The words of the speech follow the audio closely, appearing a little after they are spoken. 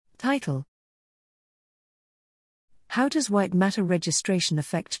Title: How does white matter registration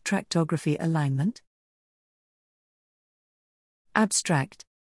affect tractography alignment? Abstract: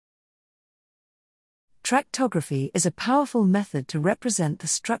 Tractography is a powerful method to represent the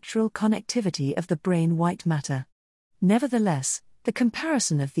structural connectivity of the brain white matter. Nevertheless, the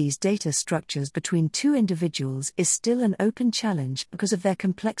comparison of these data structures between two individuals is still an open challenge because of their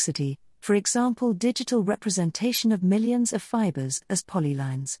complexity, for example, digital representation of millions of fibers as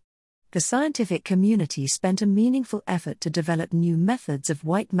polylines. The scientific community spent a meaningful effort to develop new methods of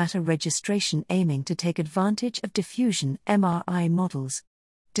white matter registration aiming to take advantage of diffusion MRI models.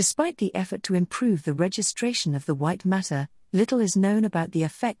 Despite the effort to improve the registration of the white matter, little is known about the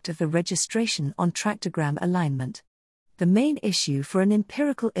effect of the registration on tractogram alignment. The main issue for an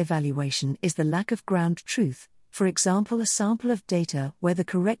empirical evaluation is the lack of ground truth, for example, a sample of data where the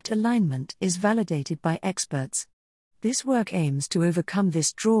correct alignment is validated by experts. This work aims to overcome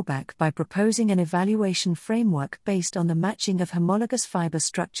this drawback by proposing an evaluation framework based on the matching of homologous fiber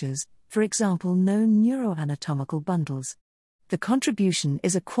structures, for example, known neuroanatomical bundles. The contribution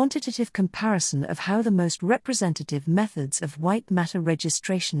is a quantitative comparison of how the most representative methods of white matter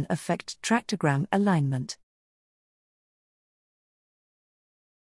registration affect tractogram alignment.